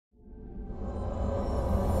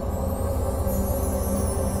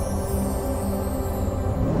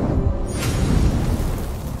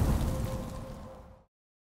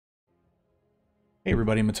Hey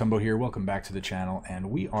everybody, Matumbo here. Welcome back to the channel, and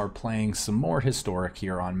we are playing some more Historic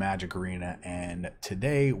here on Magic Arena, and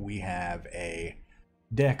today we have a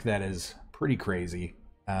deck that is pretty crazy.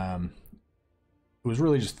 It was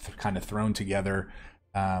really just kind of thrown together.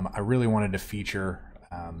 I really wanted to feature,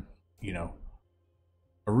 you know,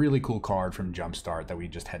 a really cool card from JumpStart that we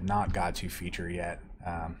just had not got to feature yet.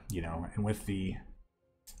 You know, and with the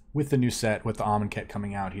new set, with the Amonkhet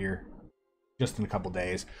coming out here just in a couple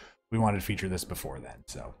days, we wanted to feature this before then.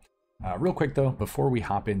 So real quick though, before we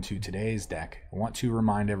hop into today's deck, I want to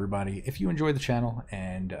remind everybody, if you enjoy the channel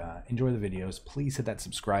and enjoy the videos, please hit that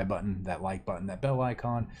subscribe button, that like button, that bell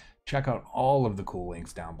icon. Check out all of the cool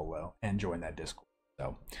links down below and join that Discord.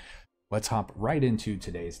 So let's hop right into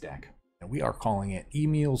today's deck. And we are calling it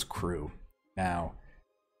Emiel's Crew. Now,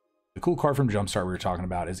 the cool card from JumpStart we were talking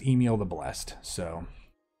about is Emiel the Blessed. So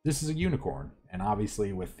this is a unicorn, and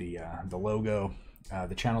obviously with the logo,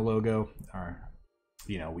 the channel logo,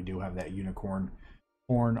 you know, we do have that unicorn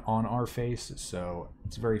horn on our face, so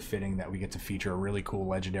it's very fitting that we get to feature a really cool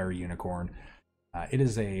legendary unicorn. It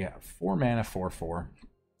is a 4-mana 4/4.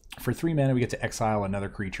 For 3 mana, we get to exile another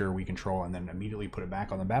creature we control and then immediately put it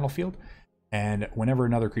back on the battlefield. And whenever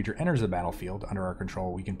another creature enters the battlefield under our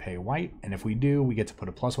control, we can pay white, and if we do, we get to put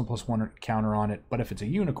a +1/+1 counter on it. But if it's a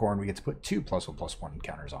unicorn, we get to put 2 +1/+1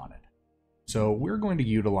 counters on it. So we're going to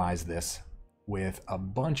utilize this with a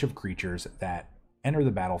bunch of creatures that enter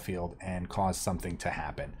the battlefield and cause something to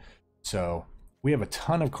happen. So we have a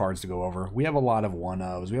ton of cards to go over. We have a lot of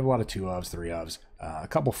 1-ofs, we have a lot of 2-ofs, 3-ofs, a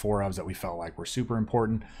couple 4-ofs that we felt like were super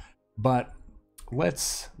important. But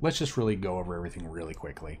let's just really go over everything really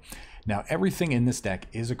quickly. Now, everything in this deck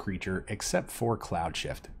is a creature except for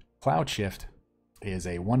Cloudshift. Cloudshift is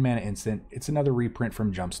a 1-mana instant. It's another reprint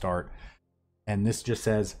from JumpStart, and this just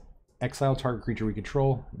says exile target creature we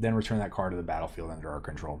control, then return that card to the battlefield under our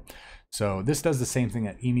control. So this does the same thing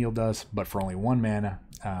that Emiel does, but for only 1 mana,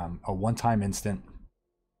 a one-time instant.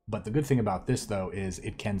 But the good thing about this though is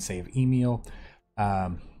it can save Emiel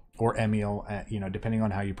or Emiel, you know, depending on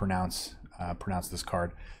how you pronounce this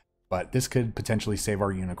card. But this could potentially save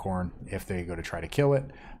our unicorn if they go to try to kill it,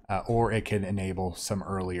 or it can enable some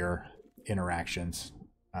earlier interactions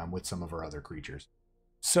with some of our other creatures.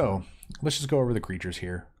 So let's just go over the creatures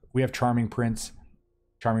here. We have Charming Prince.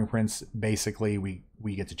 Charming Prince, basically, we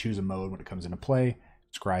get to choose a mode when it comes into play.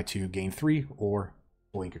 Scry to gain 3 or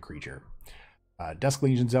blink a creature. Dusk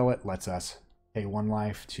Legion Zealot lets us pay 1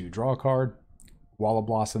 life to draw a card. Wall of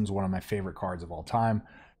Blossoms, one of my favorite cards of all time.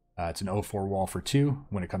 It's an 0/4 wall for 2.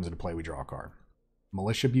 When it comes into play, we draw a card.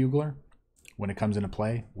 Militia Bugler. When it comes into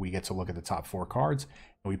play, we get to look at the top 4 cards,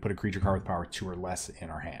 and we put a creature card with power 2 or less in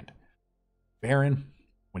our hand. Baron.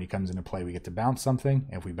 When he comes into play, we get to bounce something.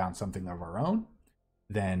 If we bounce something of our own,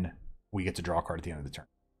 then we get to draw a card at the end of the turn.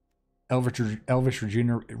 Elvish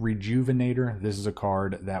Rejuvenator. This is a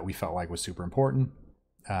card that we felt like was super important.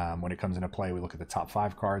 When it comes into play, we look at the top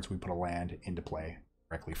 5 cards. We put a land into play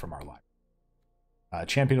directly from our library.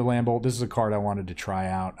 Champion of Landbolt. This is a card I wanted to try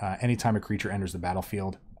out. Anytime a creature enters the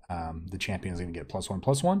battlefield, the champion is going to get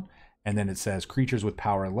 +1/+1. And then it says creatures with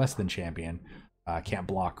power less than champion can't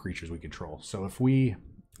block creatures we control. So if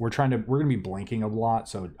we're going to be blinking a lot,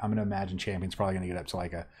 so I'm going to imagine champion's probably going to get up to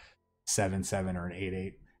like a 7/7 or an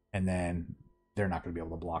 8/8, and then they're not going to be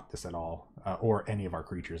able to block this at all, or any of our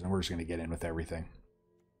creatures, and we're just going to get in with everything.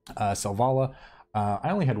 Selvala, I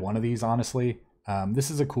only had one of these, honestly. This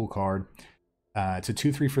is a cool card. It's a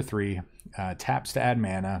 2/3 for 3, taps to add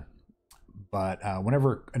mana, but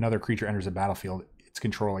whenever another creature enters the battlefield, its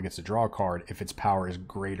controller gets to draw a card if its power is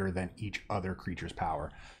greater than each other creature's power.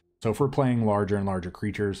 So if we're playing larger and larger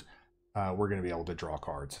creatures, we're going to be able to draw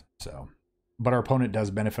cards. So, but our opponent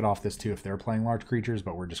does benefit off this too if they're playing large creatures,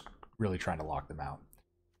 but we're just really trying to lock them out.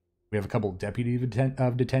 We have a couple Deputy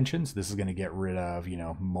of Detentions. This is going to get rid of, you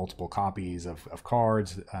know, multiple copies of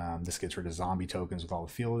cards. This gets rid of zombie tokens with all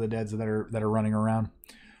the Field of the Deads that are running around.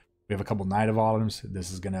 We have a couple Night of Autumns.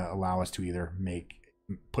 This is going to allow us to either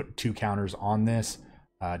put 2 counters on this,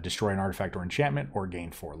 destroy an artifact or enchantment, or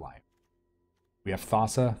gain 4 life. We have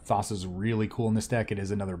Thassa. Thassa is really cool in this deck. It is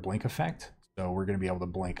another blink effect, so we're going to be able to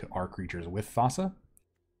blink our creatures with Thassa.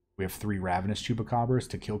 We have 3 Ravenous Chupacabras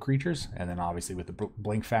to kill creatures, and then obviously with the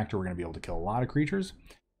blink factor, we're going to be able to kill a lot of creatures.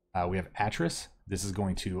 We have Atris. This is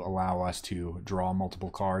going to allow us to draw multiple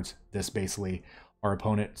cards. This basically, our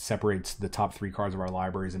opponent separates the top 3 cards of our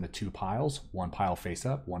libraries into 2 piles, 1 pile face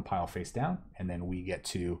up, 1 pile face down, and then we get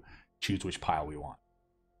to choose which pile we want.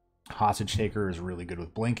 Hostage Taker is really good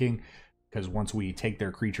with blinking, because once we take their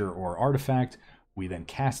creature or artifact, we then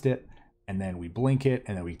cast it, and then we blink it,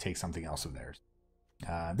 and then we take something else of theirs.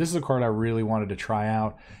 This is a card I really wanted to try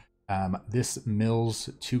out. This mills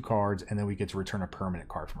 2 cards, and then we get to return a permanent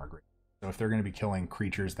card from our graveyard. So if they're going to be killing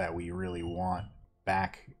creatures that we really want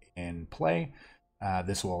back in play,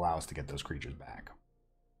 this will allow us to get those creatures back.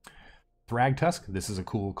 Thragtusk, this is a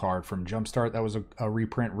cool card from JumpStart that was a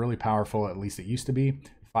reprint, really powerful, at least it used to be.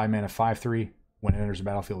 5 mana, 5/3. When it enters the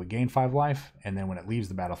battlefield, we gain 5 life, and then when it leaves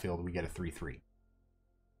the battlefield, we get a 3/3.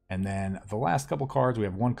 And then the last couple cards, we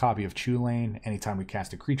have 1 copy of Chulane. Anytime we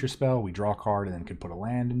cast a creature spell, we draw a card and then can put a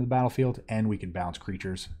land in the battlefield, and we can bounce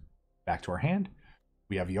creatures back to our hand.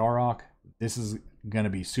 We have Yorion. This is going to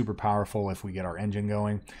be super powerful if we get our engine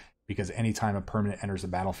going, because anytime a permanent enters the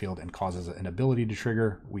battlefield and causes an ability to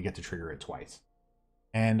trigger, we get to trigger it twice.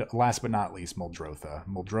 And last but not least, Muldrotha.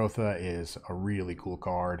 Muldrotha is a really cool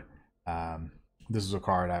card. This is a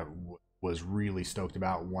card I was really stoked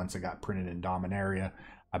about once it got printed in Dominaria.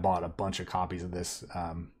 I bought a bunch of copies of this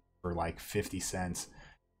for like 50 cents.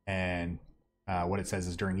 And what it says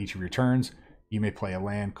is during each of your turns, you may play a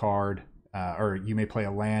land card, or you may play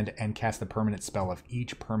a land and cast a permanent spell of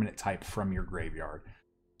each permanent type from your graveyard.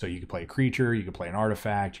 So you can play a creature, you can play an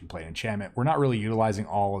artifact, you can play an enchantment. We're not really utilizing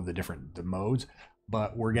all of the modes,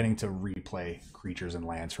 but we're getting to replay creatures and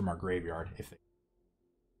lands from our graveyard.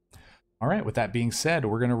 All right, with that being said,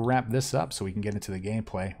 we're going to wrap this up so we can get into the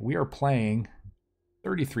gameplay. We are playing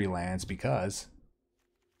 33 lands because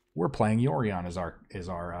we're playing Yorion as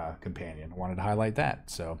our companion. I wanted to highlight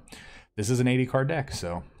that. So this is an 80 card deck,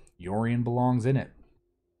 so Yorion belongs in it.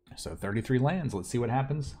 So 33 lands. Let's see what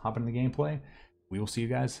happens. Hop into the gameplay. We will see you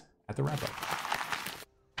guys at the wrap up.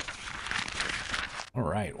 All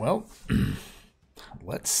right, well,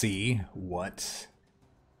 let's see what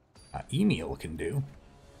Emiel can do.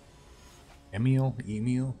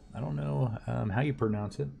 Emiel, I don't know how you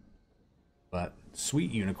pronounce it, but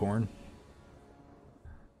sweet unicorn.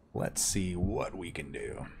 Let's see what we can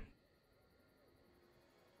do.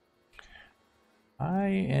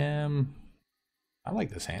 I like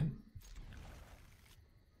this hand.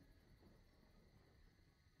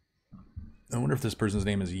 I wonder if this person's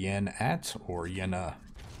name is Yen-At or Yena.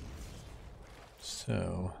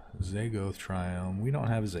 So, Zagoth Triumph. We don't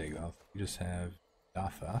have Zagoth. We just have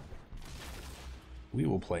Datha. We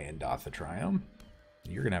will play in Datha Triumph.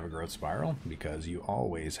 You're going to have a Growth Spiral because you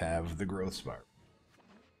always have the Growth Spiral.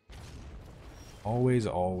 Always,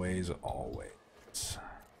 always, always.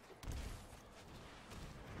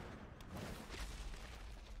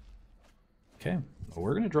 Okay, well,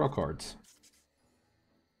 we're going to draw cards.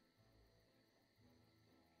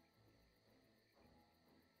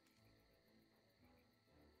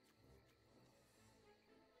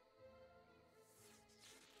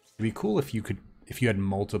 It'd be cool if you had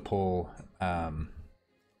multiple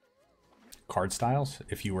card styles,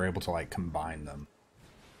 if you were able to like combine them.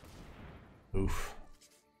 Oof.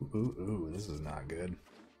 Ooh, this is not good.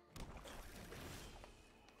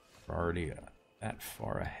 We're already that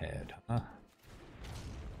far ahead, huh?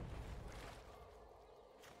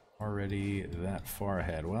 Already that far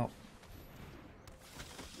ahead. Well,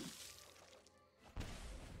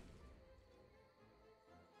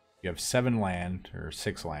 you have 7 land, or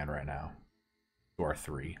 6 land right now. To our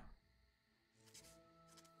 3.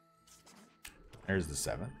 There's the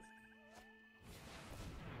 7th.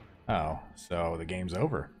 Oh, so the game's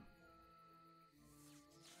over.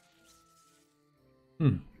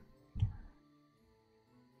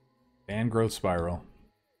 Ban Growth Spiral.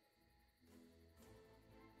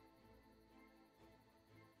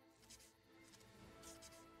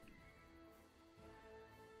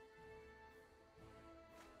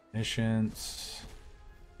 Missions.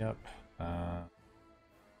 Yep.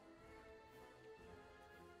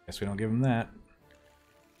 Guess we don't give him that.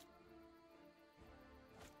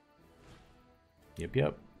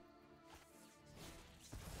 Yep.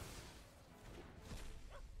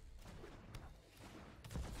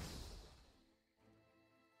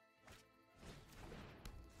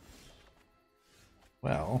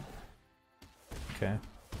 Well, okay.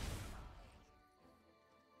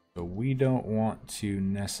 So we don't want to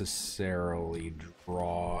necessarily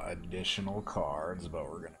draw additional cards, but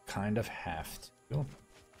we're going to kind of have to.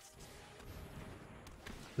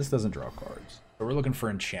 This doesn't draw cards, but we're looking for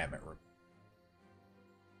enchantment.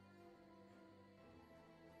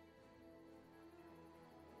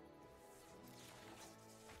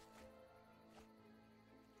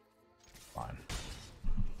 Fine.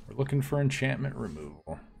 We're looking for enchantment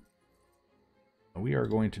removal. We are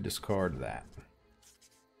going to discard that.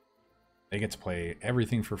 They get to play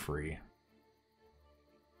everything for free.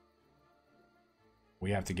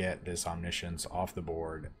 We have to get this Omniscience off the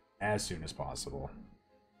board as soon as possible.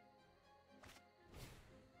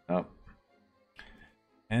 Oh.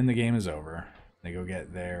 And the game is over. They go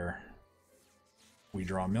get their We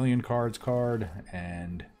draw a million cards card,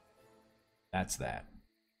 and that's that.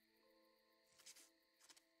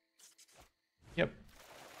 Yep.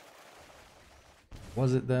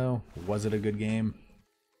 Was it though? Was it a good game?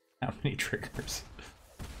 How many triggers?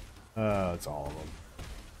 It's all of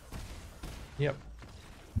them. Yep.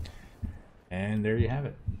 And there you have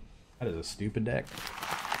it. That is a stupid deck.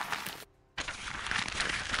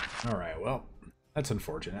 Alright, well, that's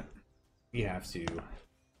unfortunate. We have to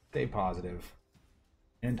stay positive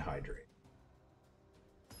and hydrate.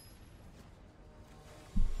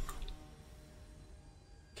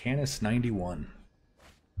 Canis 91.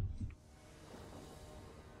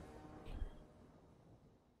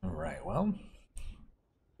 Alright, well,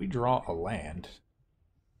 we draw a land.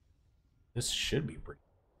 This should be pretty.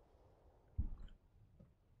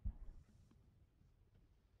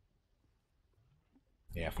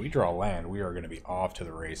 Yeah, if we draw land, we are going to be off to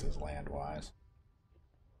the races land-wise.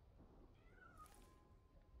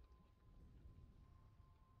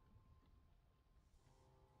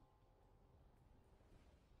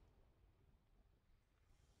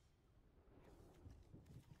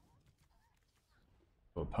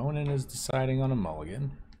 The opponent is deciding on a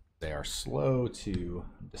mulligan. They are slow to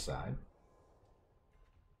decide.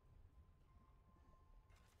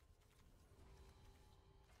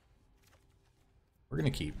 We're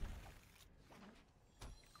gonna keep.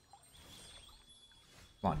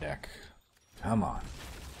 Come on, deck. Come on.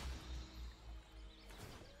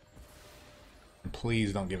 And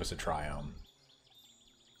please don't give us a triome.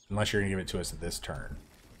 Unless you're gonna give it to us this turn.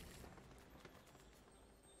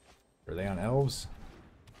 Are they on elves?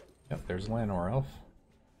 Yep, there's Lanor elf.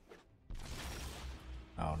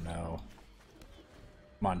 Oh no.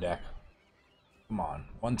 Come on, deck. Come on.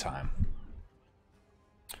 One time.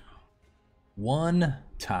 One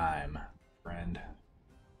time, friend.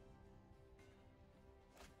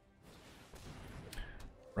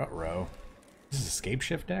 Ruh-roh. This is a scape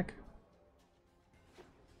shift deck?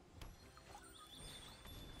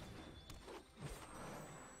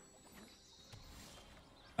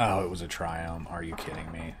 Oh, it was a triome. Are you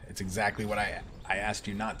kidding me? It's exactly what I asked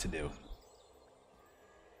you not to do.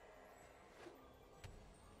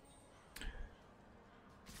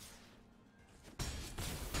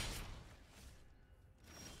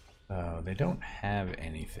 Oh, they don't have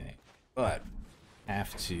anything, but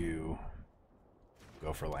have to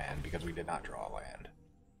go for land because we did not draw land.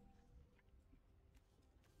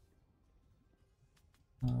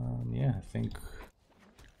 Yeah, I think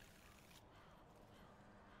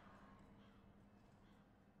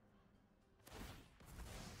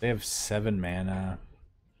they have 7 mana.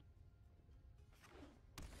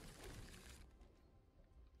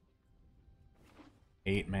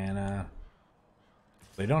 Eight mana.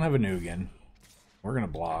 They don't have a Nugan. We're gonna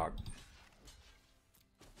block.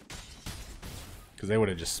 Because they would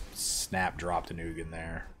have just snap dropped a Nugan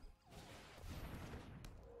there.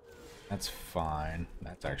 That's fine.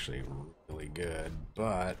 That's actually really good,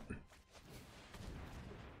 but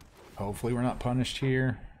hopefully we're not punished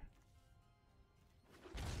here.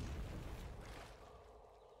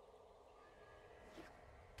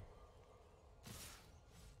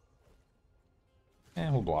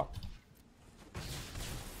 And we'll block.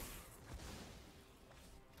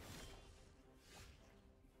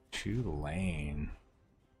 To the lane.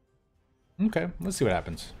 Okay, let's see what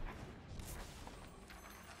happens.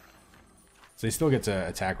 So they still get to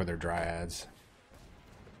attack with their dryads.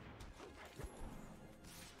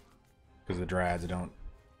 Because the dryads don't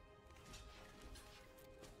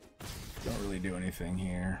really do anything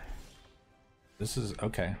here. This is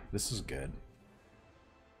okay, this is good.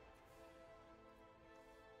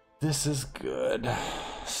 This is good.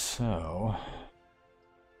 So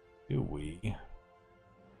do we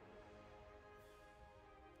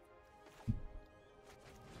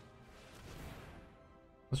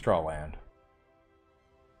let's draw land.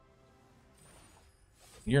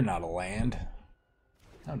 You're not a land.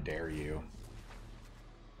 How dare you?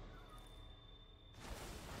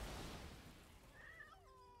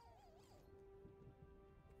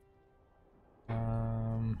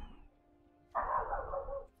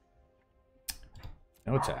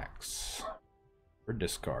 No attacks. We're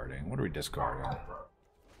discarding. What are we discarding?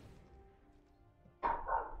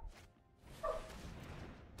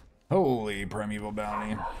 Holy Primeval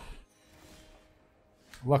Bounty.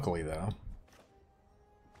 Luckily, though.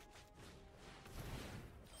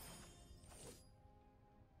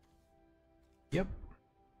 Yep.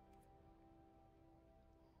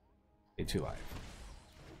 Pay 2 life.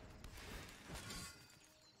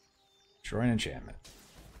 Destroy an enchantment.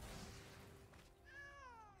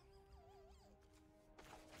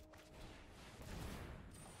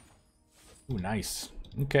 Ooh, nice.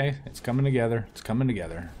 Okay, it's coming together. It's coming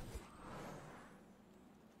together.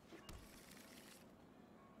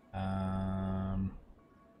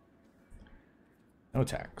 No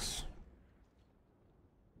attacks.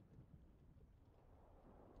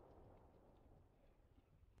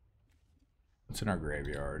 What's in our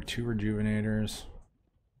graveyard? 2 Rejuvenators.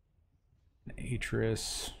 An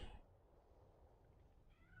Atris.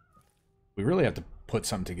 We really have to put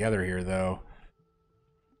something together here, though,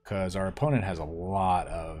 because our opponent has a lot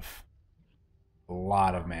of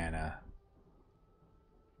mana.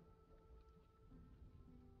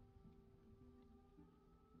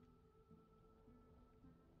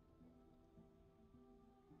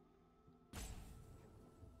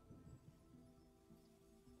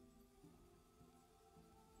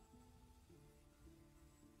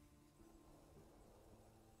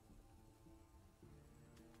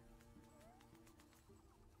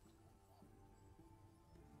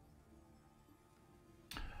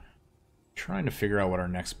 Trying to figure out what our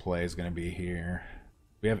next play is going to be here.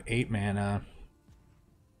 We have 8 mana.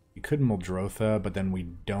 We could Muldrotha, but then we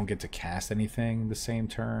don't get to cast anything the same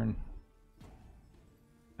turn.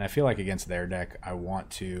 And I feel like against their deck, I want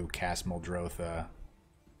to cast Muldrotha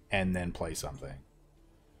and then play something.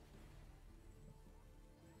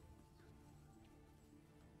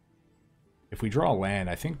 If we draw a land,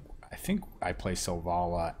 I think I play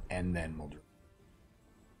Selvala and then Muldrotha.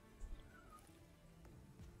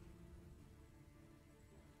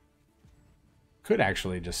 Could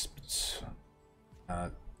actually just,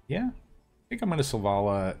 yeah. I think I'm going to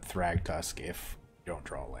Selvala Thragtusk if we don't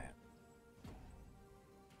draw a land.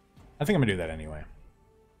 I think I'm going to do that anyway.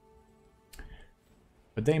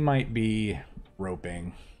 But they might be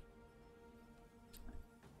roping.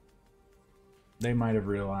 They might have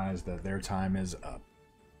realized that their time is up.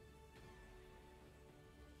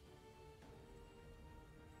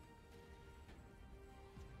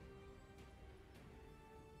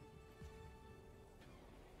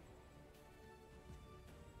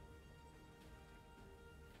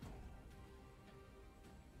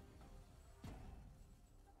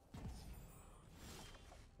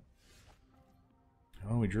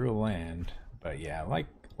 Well, we drew a land, but yeah, like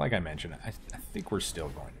I mentioned, I think we're still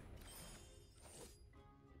going to.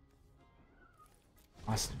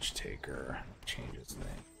 Hostage taker changes things.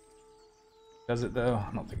 Does it though? I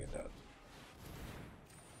don't think it does.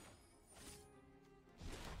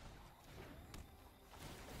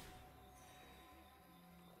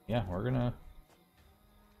 Yeah, we're gonna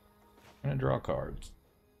draw cards.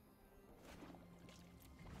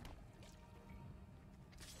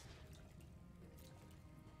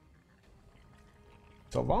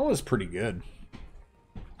 Selvala's pretty good.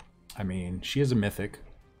 I mean, she is a mythic.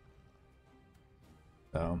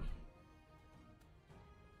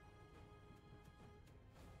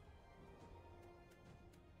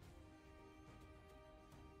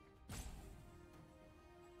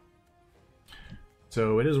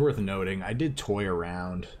 So it is worth noting, I did toy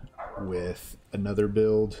around with another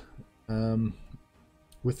build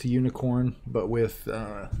with the unicorn, but with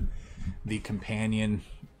the companion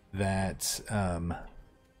that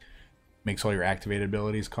makes all your activated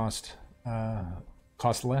abilities cost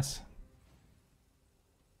less.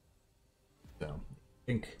 So I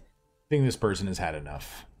think this person has had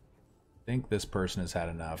enough. We're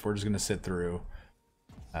just gonna sit through.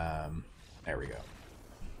 There we go.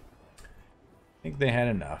 I think they had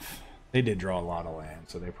enough. They did draw a lot of land,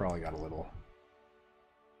 so they probably got a little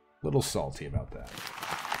salty about that.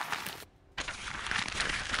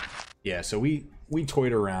 Yeah, so we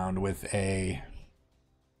toyed around with a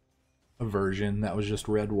version that was just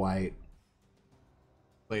red white.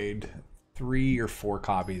 Played 3 or 4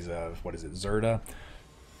 copies of, what is it, Zerta,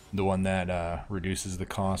 the one that reduces the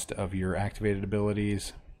cost of your activated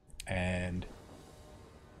abilities, and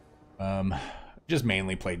just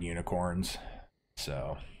mainly played unicorns.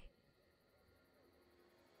 So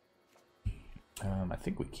I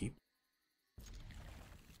think we keep.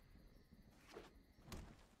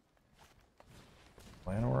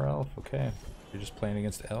 Llanowar Elf, okay. You're just playing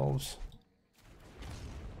against elves.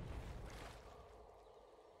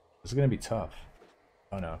 This is gonna be tough.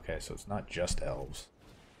 Oh no, okay, so it's not just elves.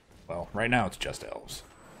 Well, right now it's just elves.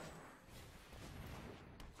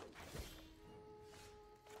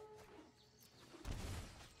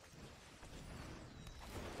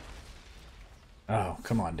 Oh,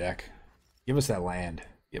 come on, deck. Give us that land.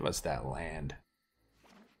 Give us that land.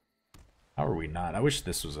 How are we not? I wish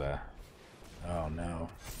this was a... Oh, no.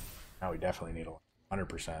 Now we definitely need a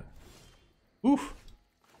 100%. Oof!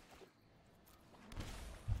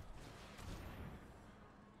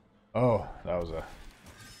 Oh, that was a...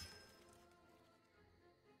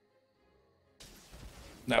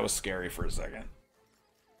 That was scary for a second.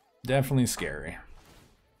 Definitely scary.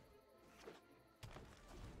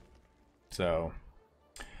 So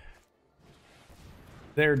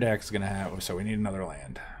their deck's gonna have, so we need another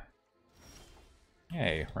land.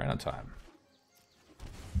 Hey, right on time.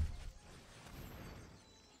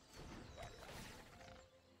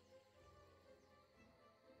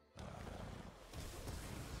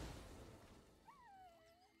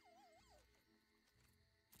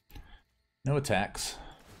 No attacks.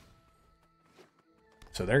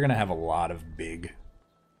 So they're gonna have a lot of big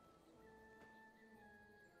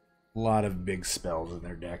spells in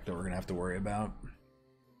their deck that we're gonna have to worry about.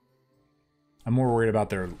 I'm more worried about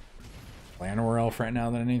their Llanowar Elf right now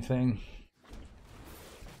than anything.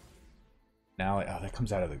 Now, oh, that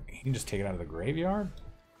comes out of the... You can just take it out of the graveyard?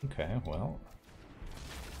 Okay, well...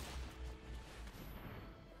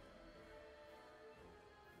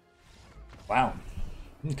 Wow.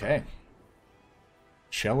 Okay.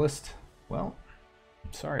 Cellist? Well,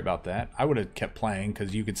 sorry about that. I would have kept playing,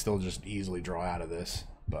 because you could still just easily draw out of this.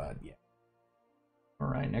 But, yeah.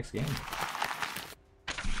 Alright, next game.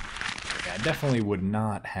 Yeah, I definitely would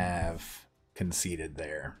not have conceded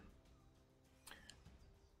there.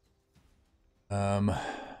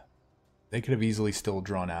 They could have easily still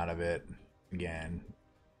drawn out of it again.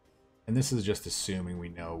 And this is just assuming we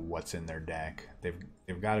know what's in their deck.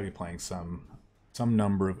 They've got to be playing some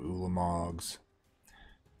number of Ulamogs,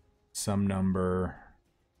 some number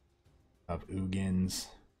of Ugins.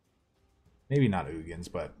 Maybe not Ugins,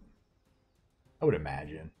 but I would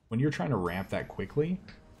imagine when you're trying to ramp that quickly,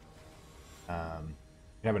 you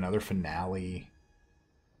have another finale.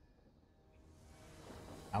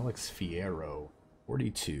 Alex Fierro,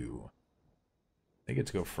 42. They get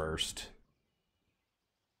to go first.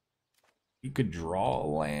 You could draw a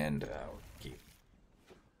land. Okay.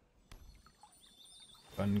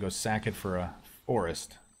 Go ahead and go sack it for a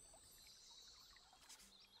forest.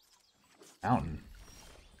 Mountain.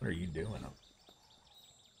 What are you doing?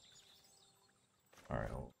 Alright,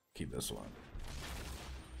 I'll keep this one.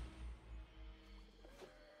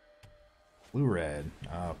 Blue-red.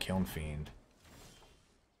 Oh, Kiln Fiend.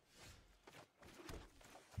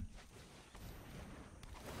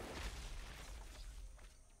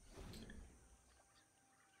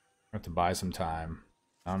 We have to buy some time.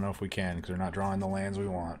 I don't know if we can because we're not drawing the lands we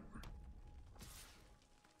want.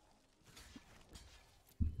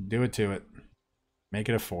 Do it to it. Make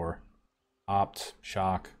it a 4. Opt.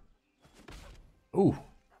 Shock. Ooh.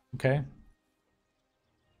 Okay.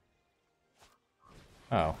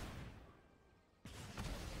 Oh.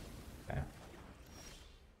 Okay.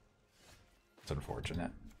 It's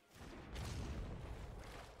unfortunate.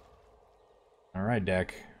 Alright,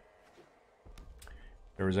 deck.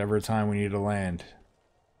 If there was ever a time we needed a land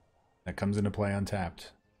that comes into play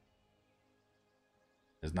untapped.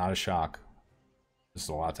 It's not a shock. This is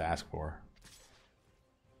a lot to ask for.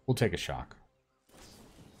 We'll take a shock.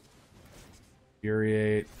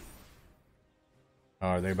 Infuriate. Oh,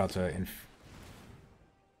 are they about to...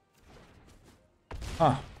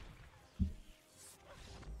 Huh.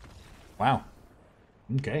 Wow.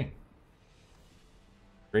 Okay.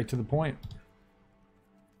 Straight to the point.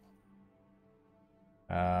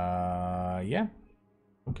 Yeah.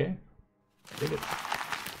 Okay. Did it.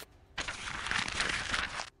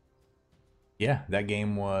 Yeah, that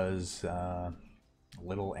game was a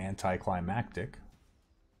little anticlimactic.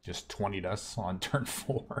 Just 20'd us on turn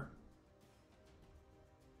 4.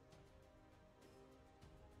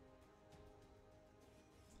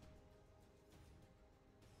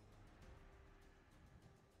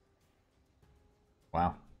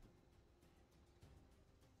 Wow.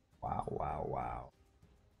 Wow, wow, wow.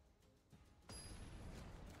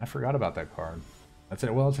 I forgot about that card. That's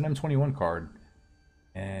it. Well, it's an M21 card.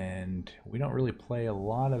 And we don't really play a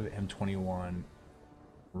lot of M21,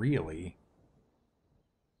 really.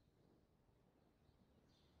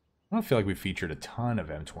 I don't feel like we featured a ton of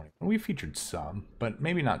M21. We featured some, but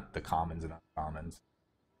maybe not the commons and uncommons.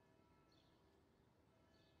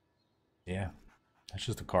 Yeah, that's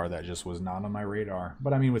just a card that just was not on my radar.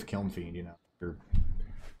 But I mean, with Kiln Fiend, you know, you're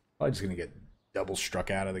probably just going to get double struck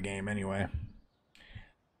out of the game anyway.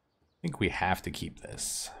 I think we have to keep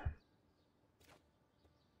this.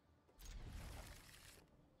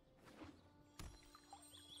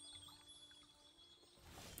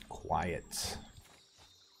 Quiet.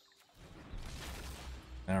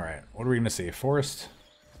 Alright, what are we going to see? Forest?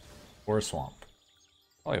 Or a swamp?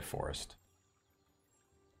 Probably a forest.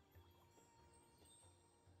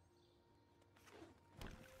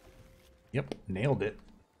 Yep, nailed it.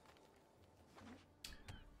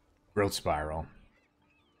 Growth Spiral.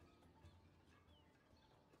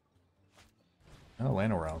 Oh,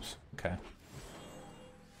 Lano Realms. Okay.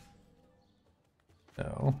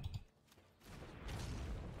 So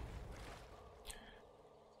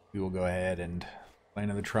we will go ahead and play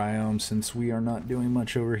another Triome since we are not doing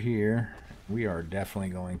much over here. We are definitely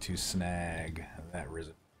going to snag that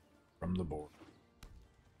Risen from the board.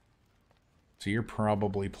 So you're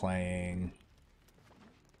probably playing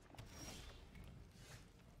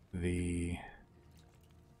the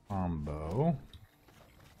combo.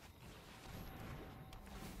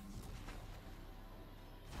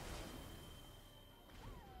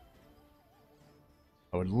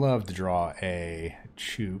 I would love to draw a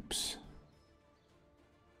Choops.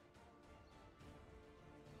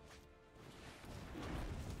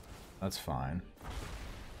 That's fine.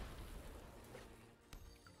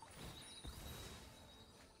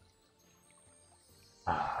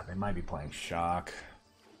 They might be playing Shock.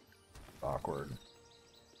 Awkward.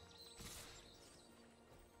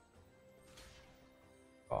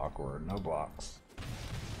 Awkward. No blocks.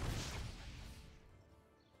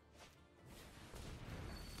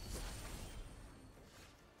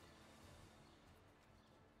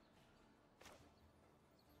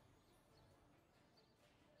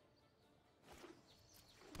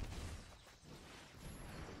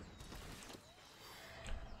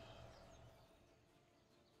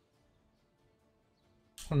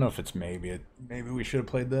 I don't know if it's maybe we should have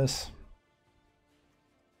played this.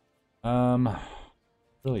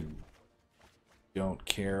 Really don't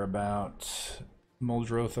care about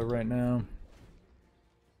Muldrotha right now.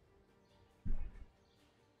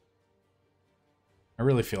 I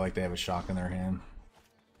really feel like they have a Shock in their hand.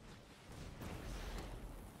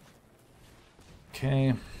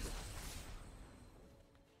 Okay.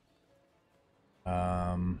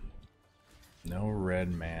 No red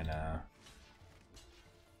mana.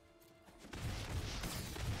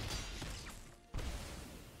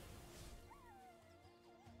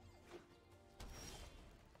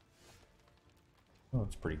 Oh,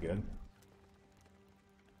 that's pretty good.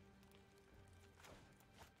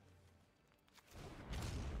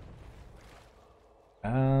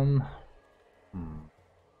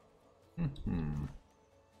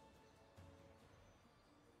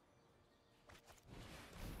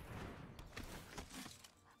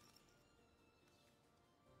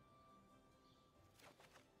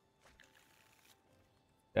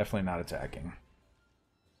 Definitely not attacking.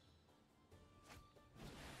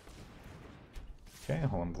 Okay,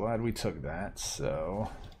 well, I'm glad we took that, so...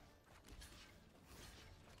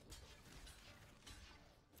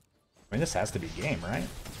 I mean, this has to be game, right?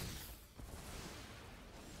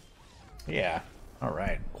 Yeah.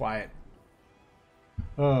 Alright, quiet.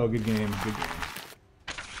 Oh, good game, good game.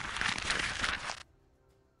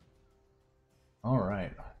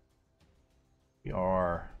 Alright. We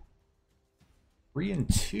are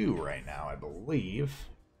 3-2 right now, I believe.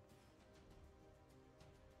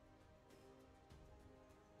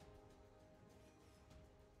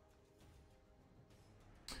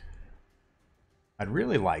 I'd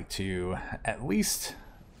really like to at least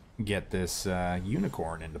get this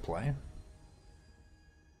unicorn into play.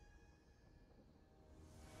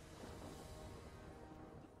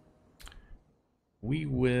 We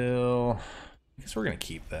will... I guess we're going to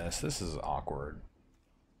keep this. This is awkward.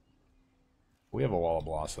 We have a Wall of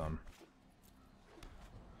Blossom.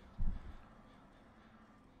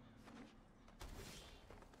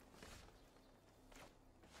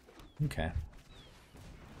 Okay.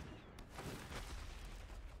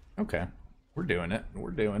 Okay. We're doing it.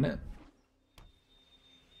 We're doing it.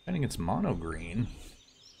 I think it's mono green.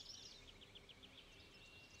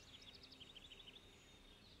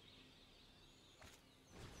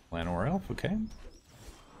 Llanowar Elf, okay.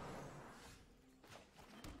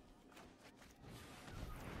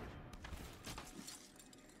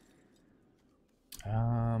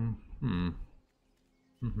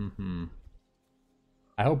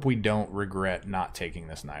 I hope we don't regret not taking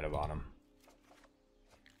this Knight of Autumn.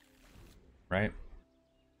 Right?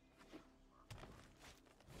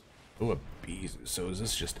 Oh, a beast. So is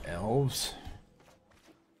this just elves?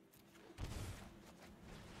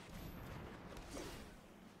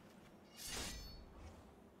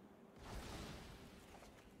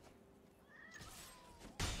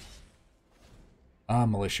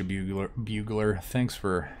 Militia Bugler. Thanks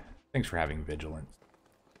for having vigilance.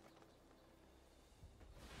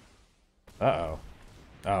 Uh-oh.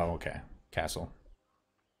 Oh, okay. Castle.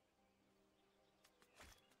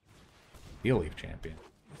 Steel Leaf Champion.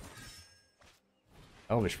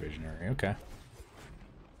 Elvish Visionary, okay.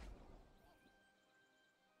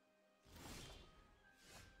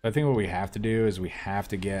 I think what we have to do is we have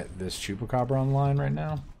to get this Chupacabra online right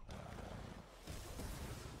now.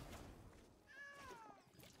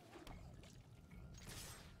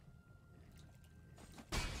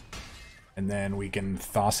 And then we can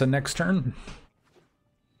Thassa next turn.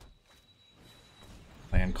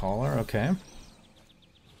 Clan Caller, okay.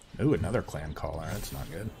 Ooh, another Clan Caller. That's not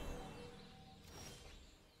good.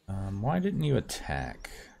 Why didn't you attack?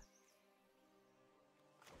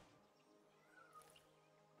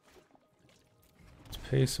 Let's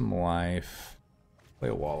pay some life. Play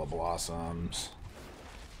a Wall of Blossoms.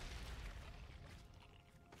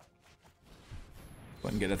 Go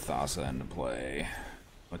ahead and get a Thassa into play.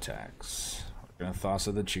 Attacks. We're gonna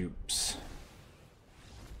Thassa the Choops.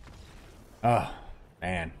 Oh,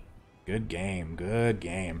 man. Good game. Good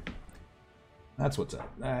game. That's what's up.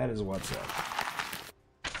 That is what's up.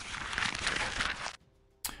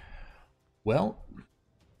 Well,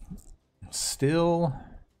 still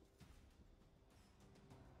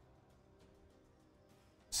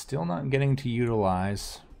not getting to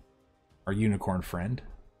utilize our unicorn friend.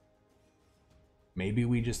 Maybe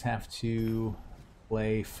we just have to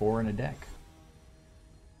play 4 in a deck.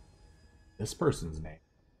 This person's name,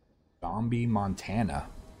 Zombie Montana.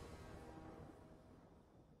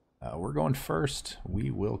 We're going first. We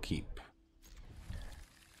will keep.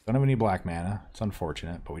 Don't have any black mana. It's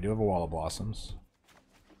unfortunate, but we do have a Wall of Blossoms.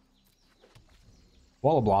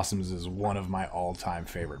 Wall of Blossoms is one of my all-time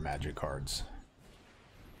favorite Magic cards.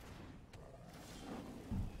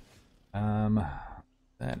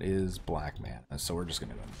 That is black mana, so we're just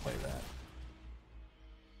gonna go ahead and play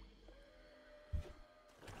that.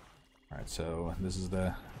 Alright, so this is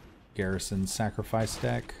the Garrison Sacrifice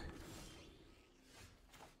deck.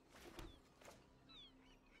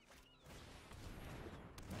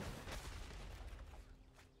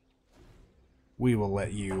 We will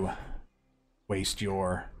let you waste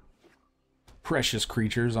your precious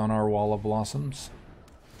creatures on our Wall of Blossoms.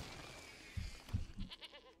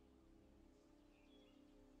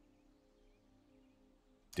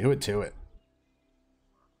 Do it to it.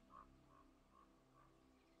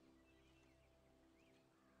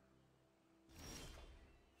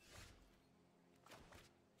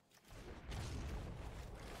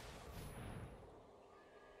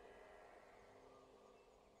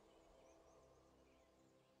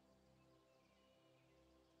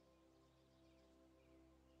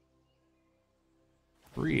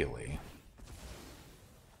 Really?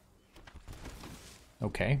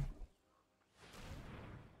 Okay.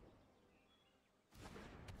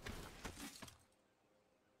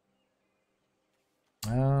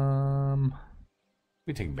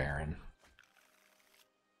 We take Baron.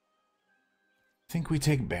 I think we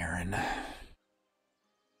take Baron.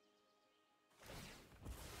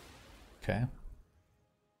 Okay.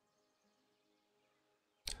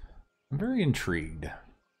 I'm very intrigued.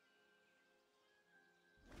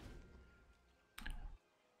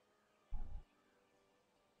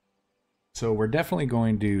 So we're definitely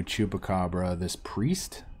going to Chupacabra this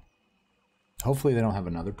priest. Hopefully they don't have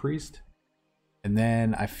another priest. And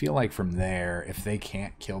then I feel like from there, if they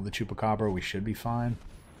can't kill the Chupacabra, we should be fine.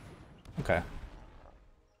 Okay.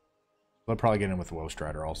 They'll probably get in with Woe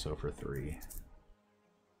Strider also for 3.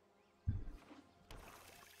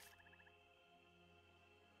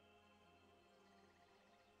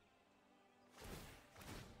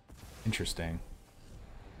 Interesting.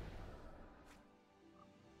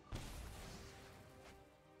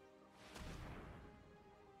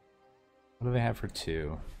 What do they have for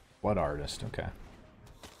 2? Blood Artist, okay.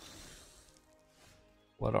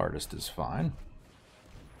 Blood Artist is fine.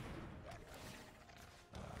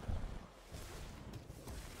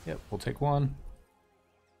 Yep, we'll take 1.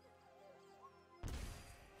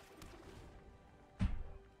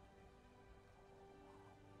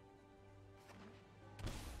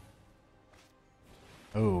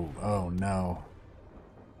 Oh no.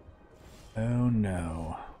 Oh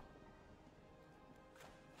no.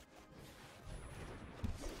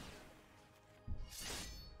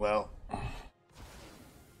 Well,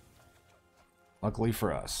 luckily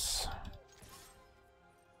for us.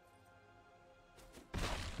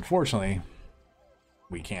 Unfortunately,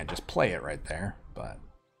 we can't just play it right there, but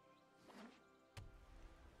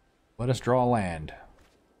let us draw land.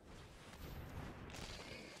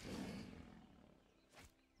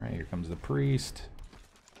 All right, here comes the priest.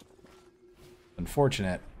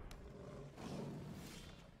 Unfortunate,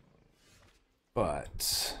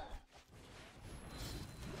 but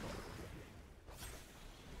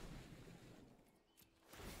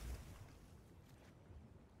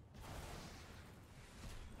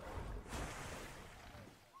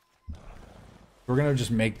we're gonna just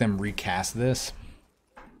make them recast this.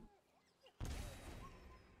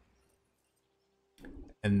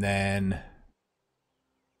 And then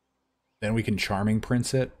we can Charming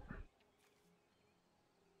Prince it.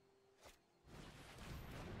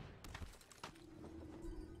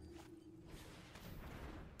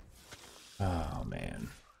 man.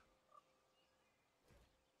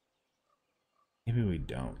 Maybe we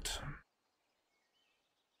don't.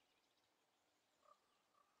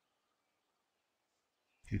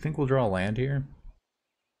 Do you think we'll draw a land here?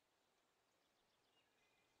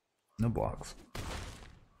 No blocks.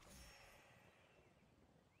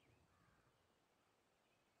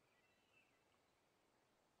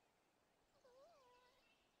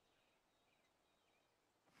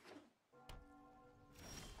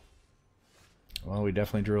 Well, we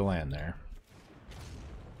definitely drew a land there.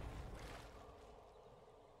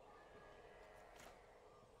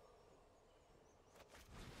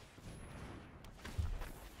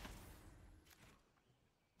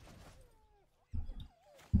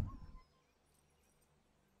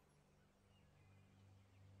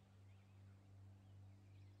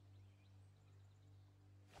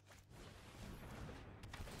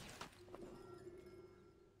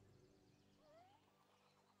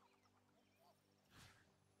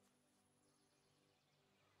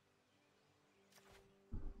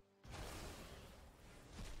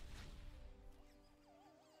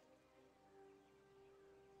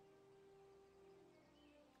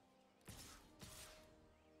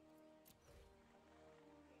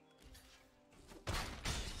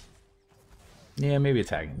 Yeah, maybe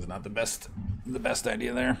attacking is not the best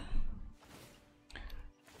idea there.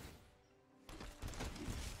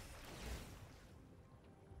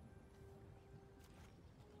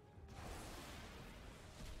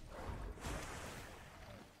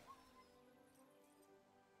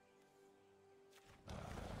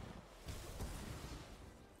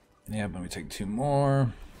 Yeah, let me take 2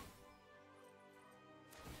 more.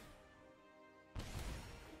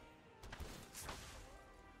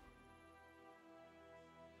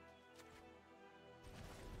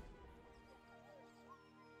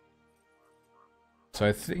 So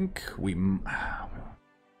I think we... Do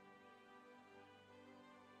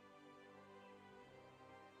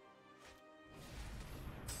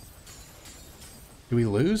we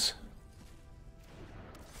lose?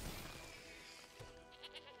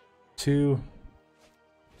 2.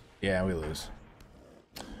 Yeah, we lose.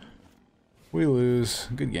 We lose.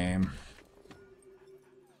 Good game.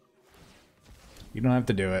 You don't have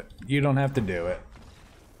to do it. You don't have to do it.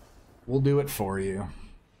 We'll do it for you.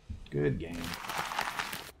 Good game.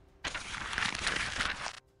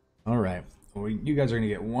 All right. Well, you guys are gonna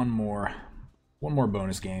get one more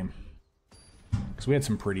bonus game, because we had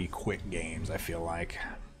some pretty quick games. I feel like,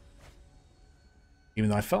 even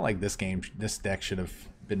though I felt like this deck should have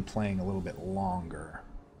been playing a little bit longer.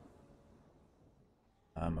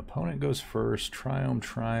 Opponent goes first.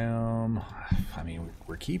 Triumph. I mean,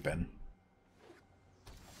 we're keeping.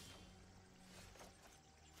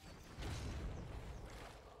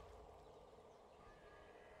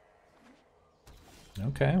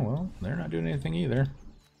 Okay, well, they're not doing anything either.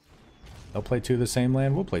 They'll play 2 of the same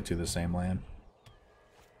land, we'll play 2 of the same land.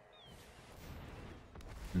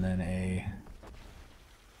 And then a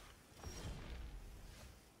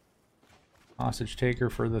hostage taker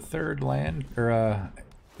for the 3rd land, or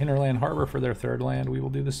Innerland Harbor for their 3rd land. We will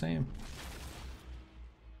do the same.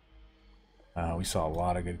 We saw a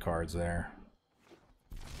lot of good cards there.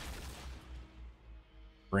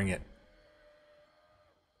 Bring it.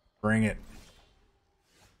 Bring it.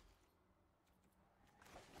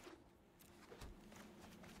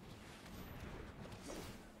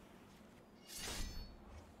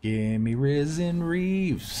 Gimme Risen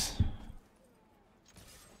Reeves.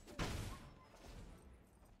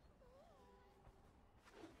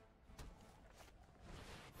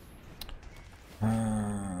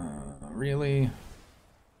 Really?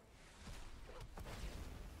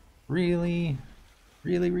 Really?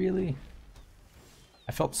 Really?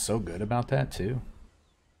 I felt so good about that too.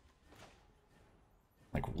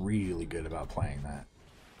 Like, really good about playing that.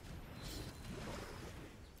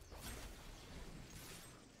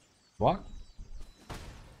 Block.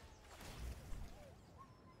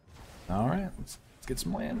 All right, let's get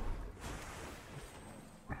some land.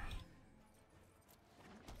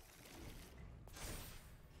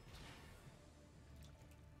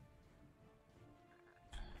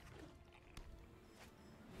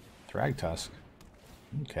 Thragtusk.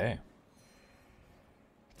 Okay.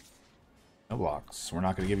 No blocks. We're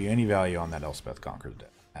not going to give you any value on that Elspeth Conqueror's deck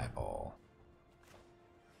at all.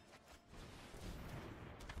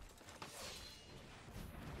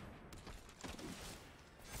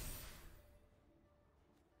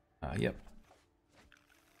 Yep.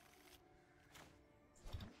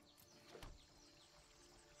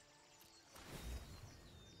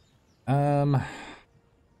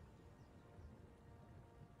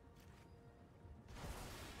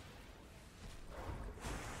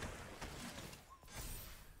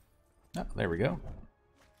 There we go.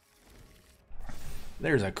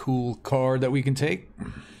 There's a cool card that we can take.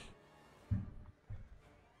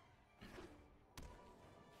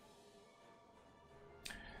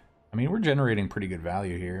 I mean, we're generating pretty good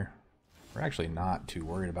value here. We're actually not too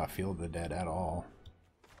worried about Field of the Dead at all.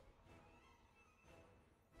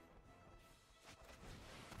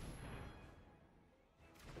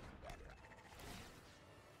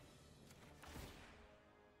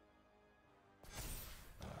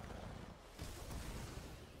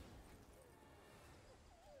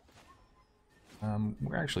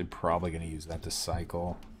 We're actually probably going to use that to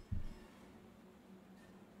cycle.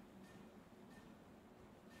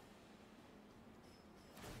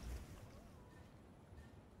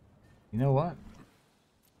 You know what?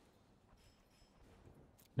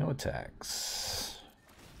 No attacks.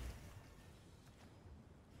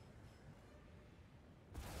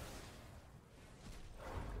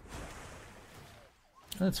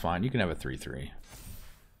 That's fine. You can have a 3/3.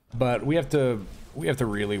 But we have to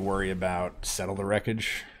really worry about Settle the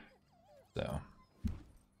Wreckage. So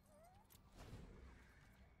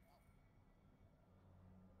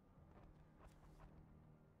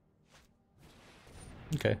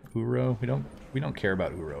okay, Uro. We don't care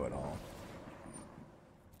about Uro at all.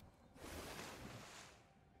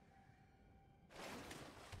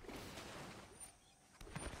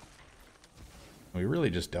 We really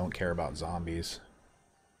just don't care about zombies.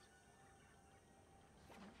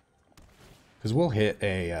 Because we'll hit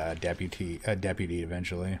a deputy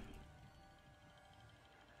eventually.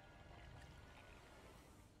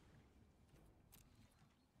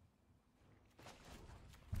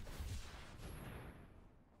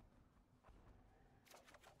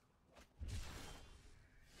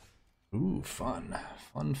 Ooh, fun.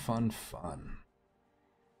 Fun, fun, fun.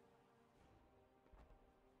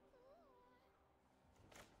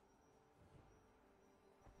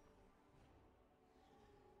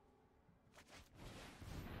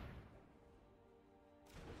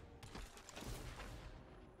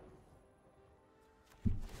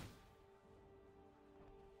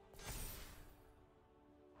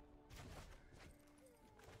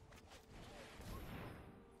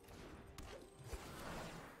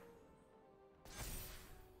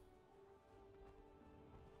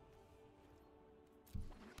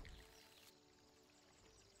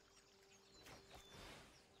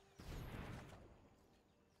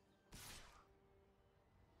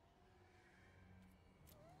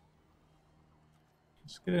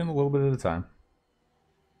 Just get in a little bit at a time.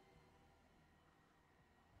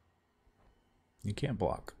 You can't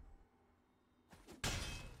block.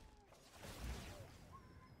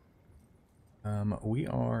 We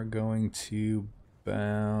are going to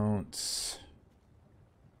bounce.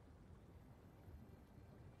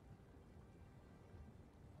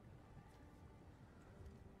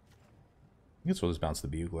 I guess we'll just bounce the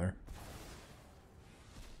Bugler.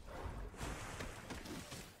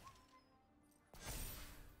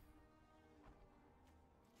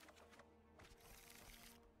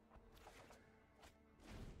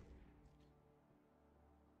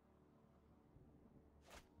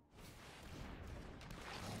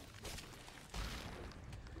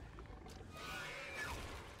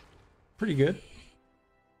 Pretty good.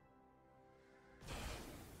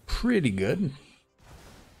 Pretty good.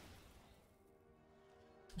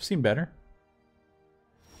 I've seen better.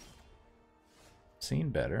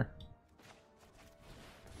 Seen better.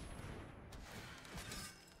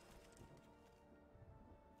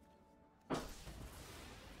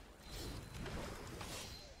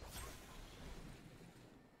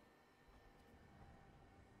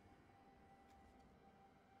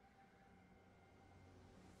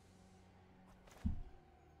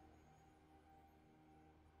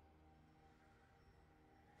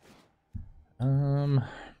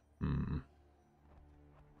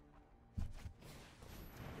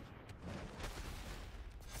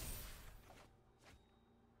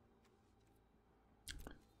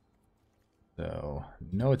 So,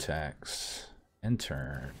 no attacks. End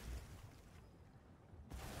turn.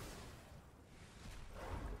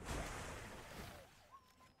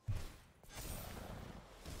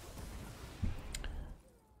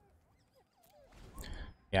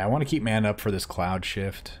 Yeah, I want to keep mana up for this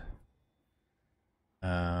Cloudshift.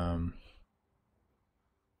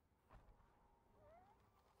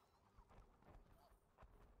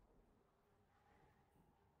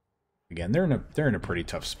 Again, they're in a pretty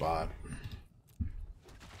tough spot.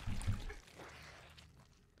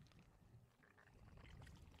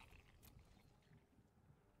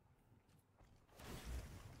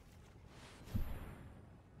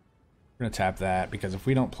 We're gonna tap that because if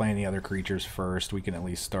we don't play any other creatures first, we can at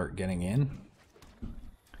least start getting in.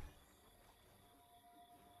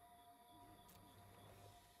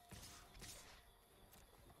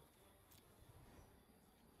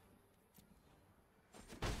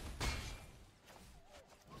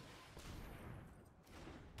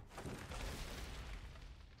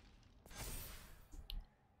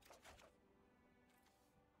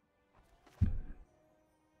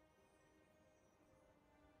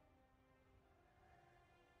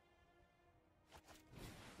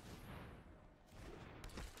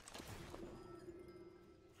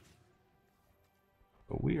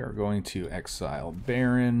 we are going to exile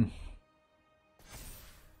Baron.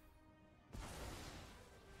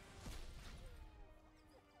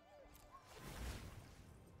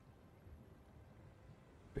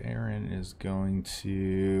 Baron is going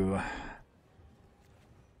to...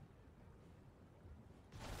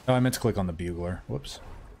 Oh, I meant to click on the Bugler. Whoops.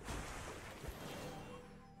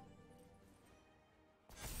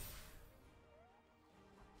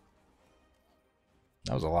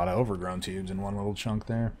 That was a lot of overgrown tubes in one little chunk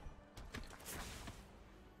there.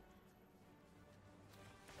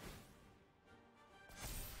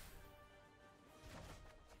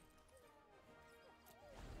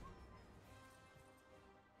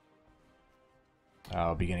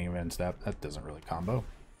 Oh, beginning events, that doesn't really combo.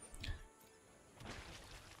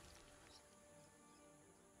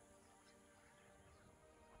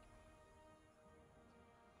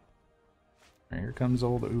 Here comes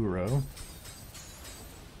old Uro.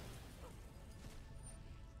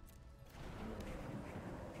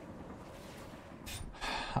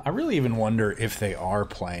 I really even wonder if they are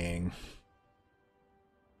playing.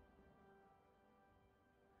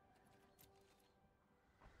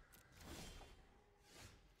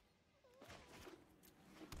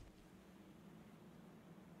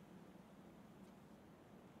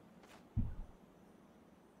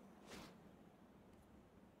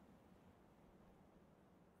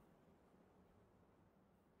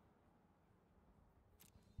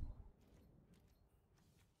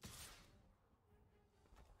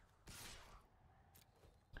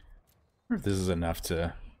 I wonder if this is enough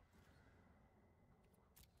to...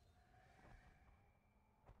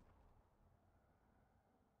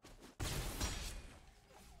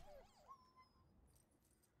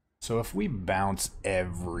 So if we bounce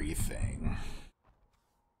everything...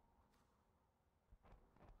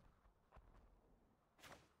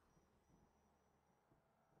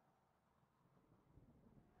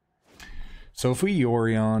 So if we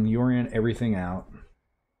Yorion everything out...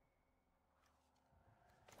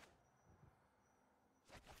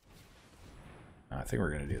 I think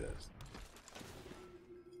we're going to do this. I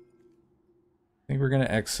think we're going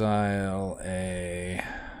to exile a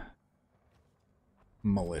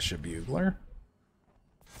Militia Bugler.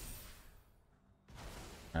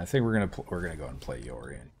 I think we're going to go and play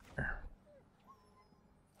Yorion here.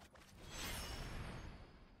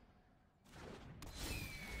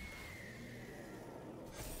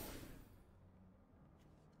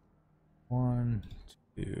 One,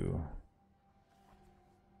 two,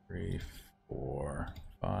 three, 4,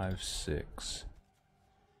 5, 6,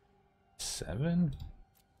 7.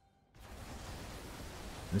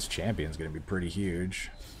 This champion's gonna be pretty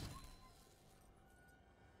huge.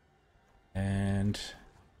 And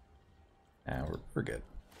we're good.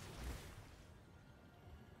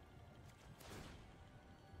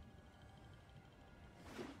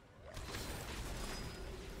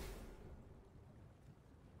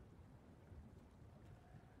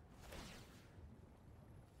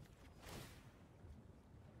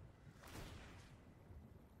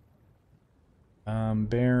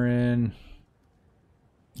 Baron.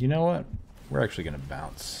 You know what? We're actually gonna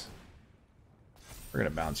bounce. We're gonna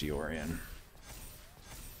bounce Yorion.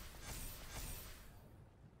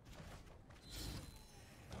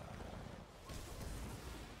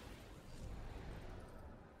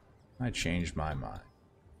 I changed my mind.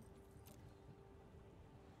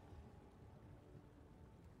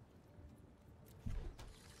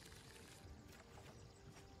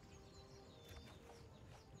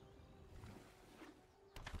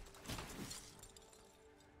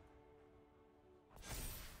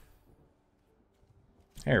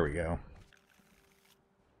 There we go.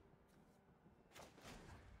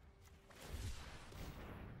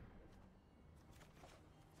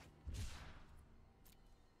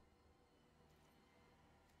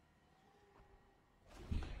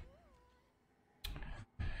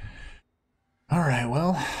 All right,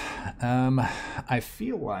 well, I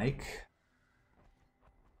feel like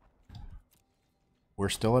we're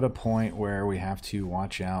still at a point where we have to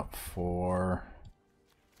watch out for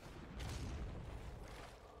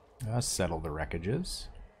settle the wreckages.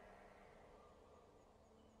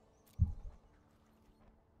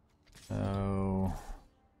 So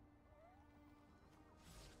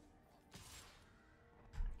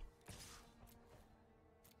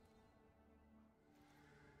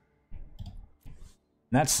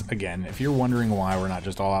that's, again, if you're wondering why we're not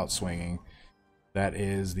just all out swinging, that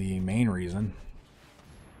is the main reason.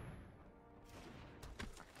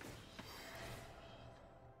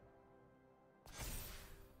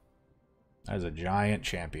 That is a giant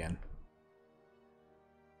champion.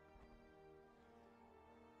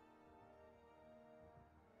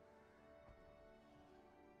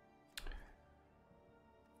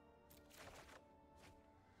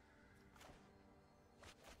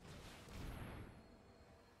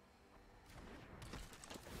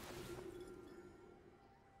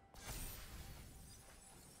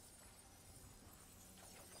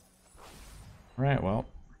 Alright, well.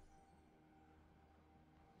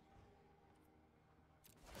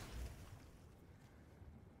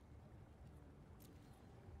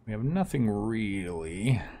 We have nothing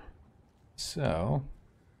really. So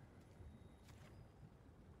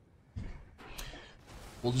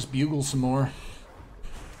we'll just bugle some more.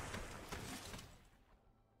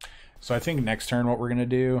 So I think next turn what we're going to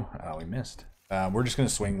do... Oh, we missed. We're just going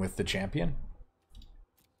to swing with the champion.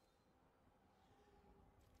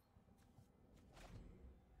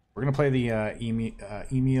 We're going to play the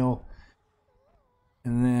Emiel.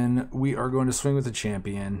 And then we are going to swing with the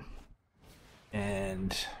champion.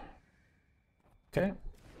 And... Okay.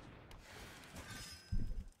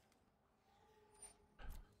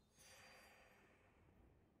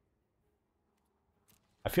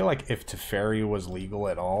 I feel like if Teferi was legal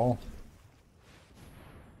at all...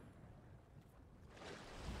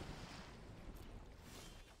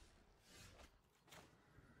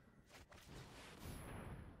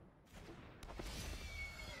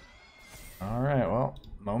 Alright, well,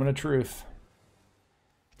 moment of truth.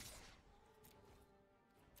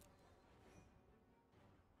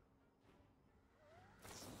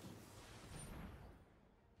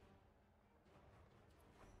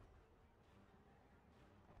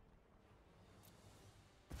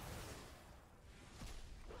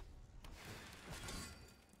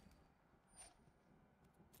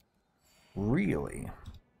 Really?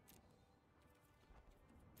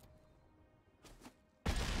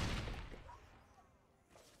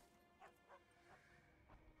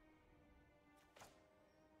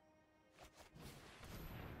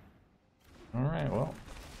 All right, well.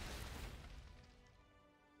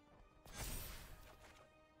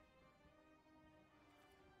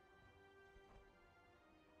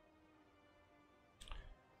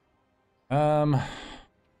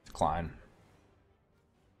 Decline.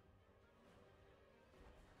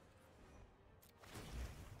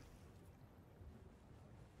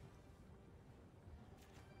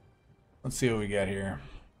 Let's see what we got here.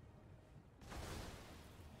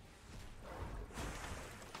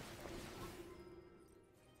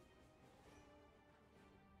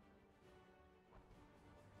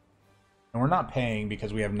 And we're not paying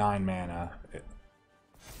because we have 9 mana.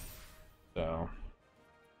 So,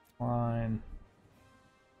 line.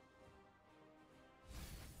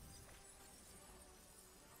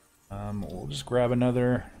 We'll just grab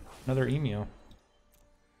another Emiel.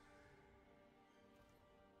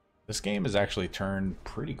 This game has actually turned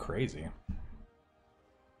pretty crazy.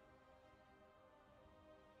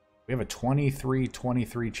 We have a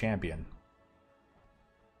 23-23 champion.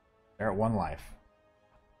 They're at 1 life.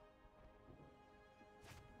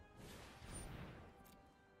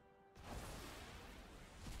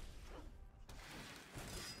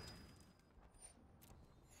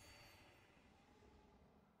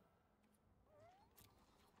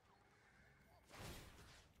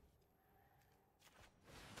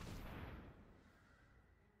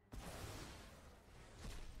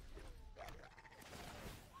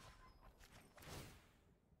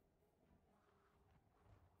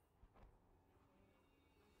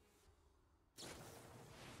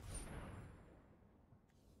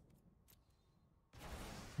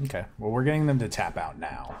 Okay, well, we're getting them to tap out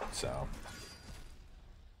now, so...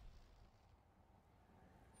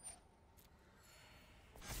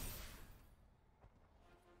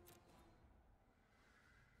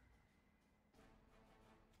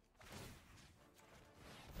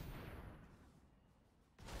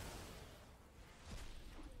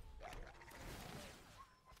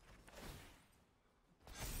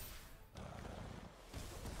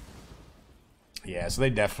 Yeah, so they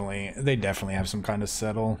definitely have some kind of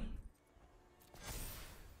settle.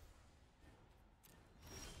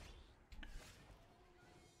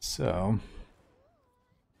 So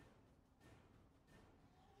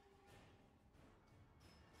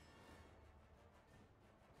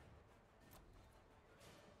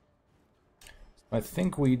I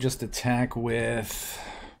think we just attack with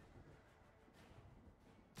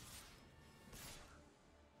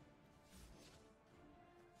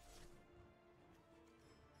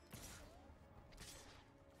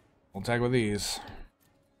we'll attack with these.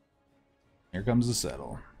 Here comes the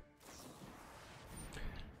settle.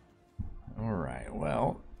 All right,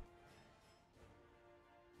 well.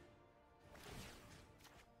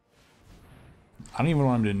 I don't even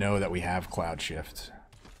want him to know that we have Cloudshift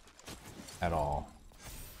at all.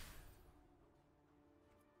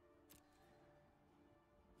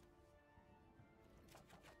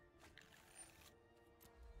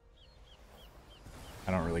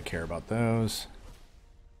 I don't really care about those.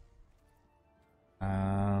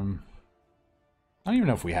 I don't even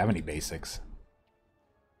know if we have any basics.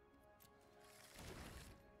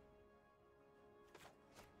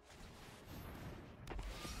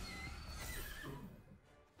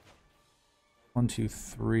 1, 2,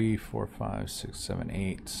 3, 4, 5, 6, 7,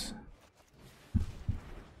 8.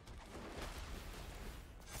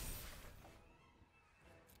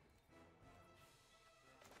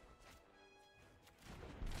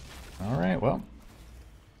 All right, well.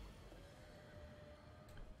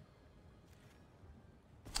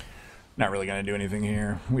 Not really going to do anything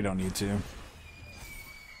here. We don't need to.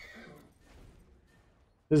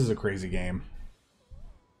 This is a crazy game.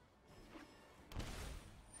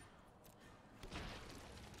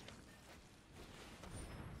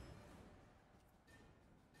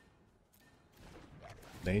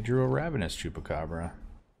 They drew a Ravenous Chupacabra.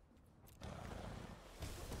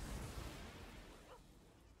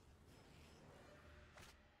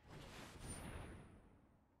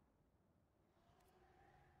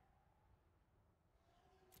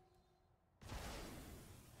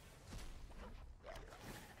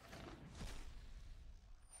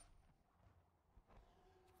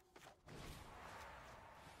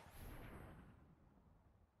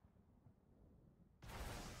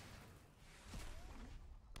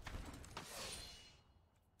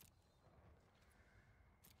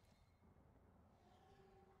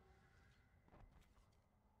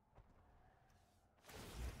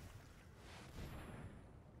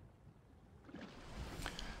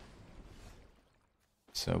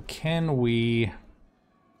 So can we...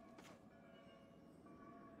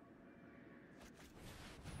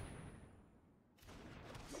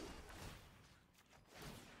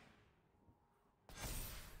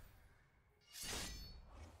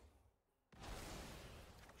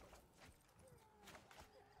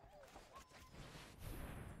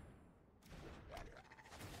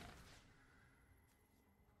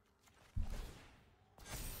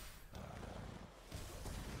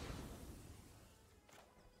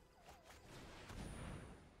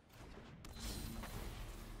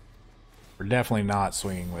 We're definitely not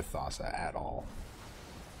swinging with Thassa at all.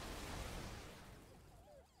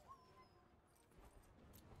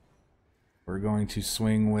 We're going to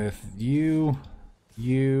swing with you,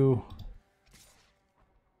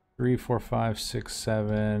 3, 4, 5, 6,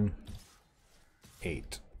 7,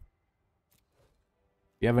 8.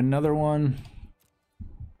 You have another one?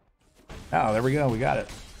 Oh, there we go. We got it.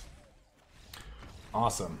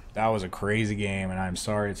 Awesome. That was a crazy game, and I'm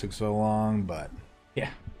sorry it took so long, but yeah,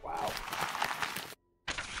 wow.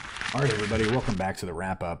 All right, everybody, welcome back to the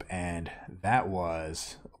wrap-up, and that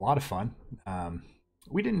was a lot of fun.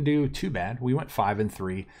 We didn't do too bad. We went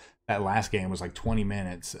 5-3. That last game was like 20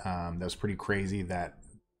 minutes. That was pretty crazy that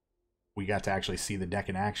we got to actually see the deck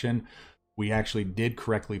in action. We actually did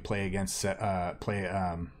correctly play against, you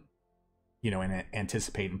know, and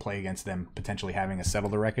anticipate and play against them potentially having a Settle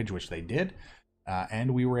the Wreckage, which they did.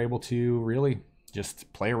 And we were able to really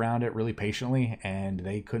just play around it really patiently, and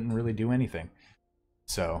they couldn't really do anything.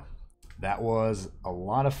 So that was a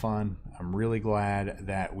lot of fun. I'm really glad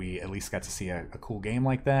that we at least got to see a cool game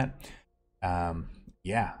like that.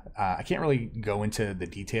 Yeah, I can't really go into the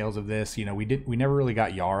details of this. You know, we never really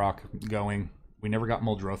got Yarok going. We never got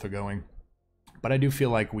Muldrotha going. But I do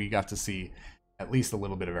feel like we got to see at least a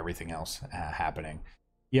little bit of everything else happening.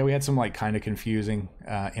 Yeah, we had some like kind of confusing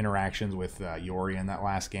interactions with Yorion that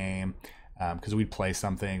last game, because we'd play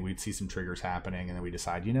something, we'd see some triggers happening, and then we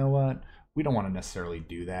decide, you know what? We don't want to necessarily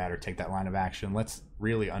do that or take that line of action. Let's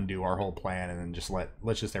really undo our whole plan and then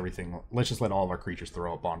let's just let all of our creatures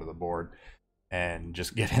throw up onto the board and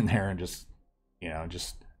just get in there and just, you know,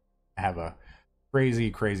 just have a crazy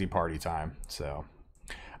party time. So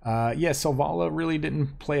yeah, Selvala really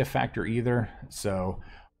didn't play a factor either. So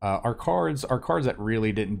our cards that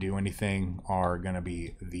really didn't do anything are going to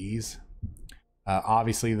be these.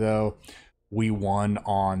 Obviously though, we won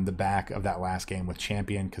on the back of that last game with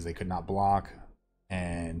Champion because they could not block,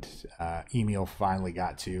 and Emiel finally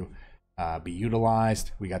got to be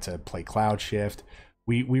utilized. We got to play Cloudshift.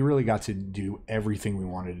 We really got to do everything we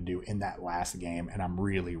wanted to do in that last game, and I'm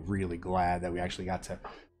really glad that we actually got to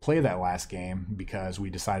play that last game, because we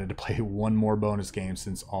decided to play one more bonus game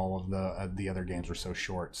since all of the other games were so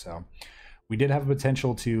short. So we did have a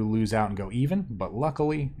potential to lose out and go even, but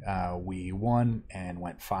luckily we won and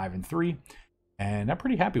went 5-3, and I'm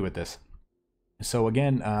pretty happy with this. So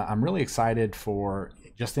again, I'm really excited for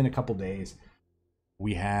just in a couple days.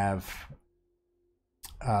 We have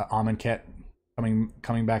Amonkhet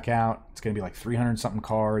coming back out. It's going to be like 300 something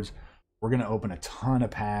cards. We're going to open a ton of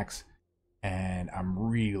packs, and I'm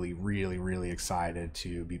really excited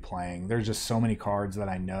to be playing. There's just so many cards that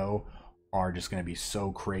I know are just going to be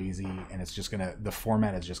so crazy, and it's just going to, the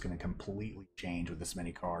format is just going to completely change with this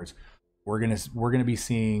many cards. We're going to be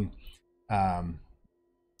seeing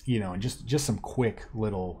you know, and just some quick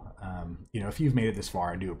little you know, if you've made it this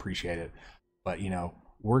far, I do appreciate it. But you know,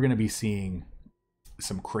 we're going to be seeing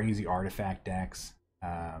some crazy artifact decks.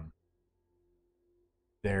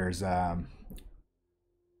 There's we're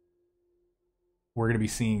going to be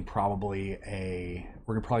seeing we're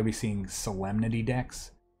going to probably be seeing Solemnity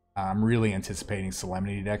decks. I'm really anticipating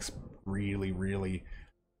Solemnity decks really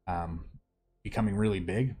becoming really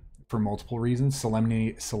big for multiple reasons.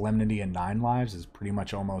 Solemnity and 9 lives is pretty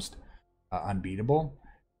much almost unbeatable.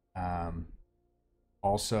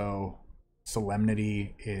 Also,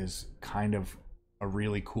 Solemnity is kind of a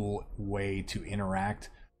really cool way to interact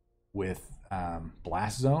with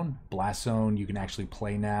Blast Zone. Blast Zone you can actually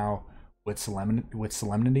play now with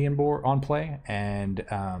Solemnity on play, and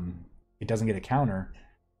it doesn't get a counter,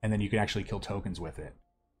 and then you can actually kill tokens with it.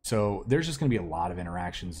 So there's just going to be a lot of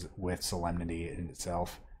interactions with Solemnity in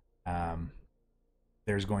itself.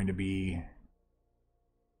 There's going to be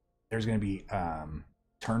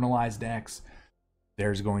Eternalized decks.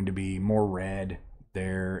 There's going to be more red.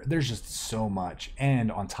 There's just so much,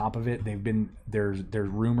 and on top of it, there's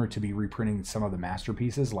rumored to be reprinting some of the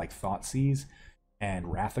masterpieces like Thoughtseize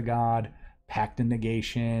and Wrath of God, Pact and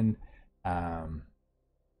Negation,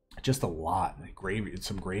 just a lot.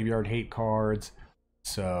 Some Graveyard Hate cards.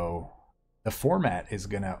 So the format is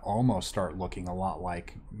gonna almost start looking a lot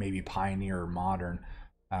like maybe Pioneer or Modern.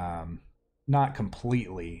 Not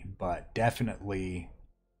completely, but definitely.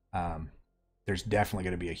 There's definitely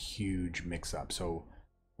going to be a huge mix-up, so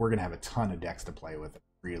we're going to have a ton of decks to play with,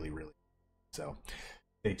 really. So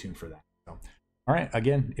stay tuned for that. So, all right,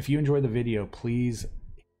 again, if you enjoyed the video, please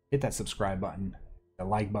hit that subscribe button, the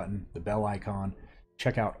like button, the bell icon.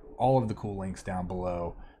 Check out all of the cool links down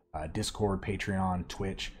below, Discord, Patreon,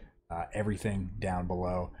 Twitch, everything down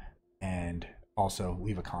below, and also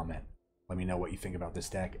leave a comment. Let me know what you think about this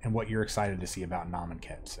deck and what you're excited to see about Nomad.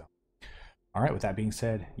 So. All right, with that being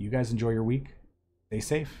said, you guys enjoy your week. Stay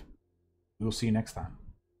safe. We will see you next time.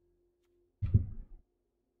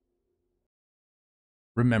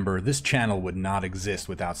 Remember, this channel would not exist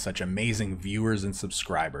without such amazing viewers and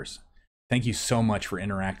subscribers. Thank you so much for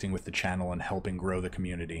interacting with the channel and helping grow the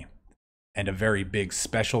community. And a very big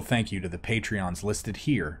special thank you to the Patreons listed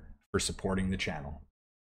here for supporting the channel.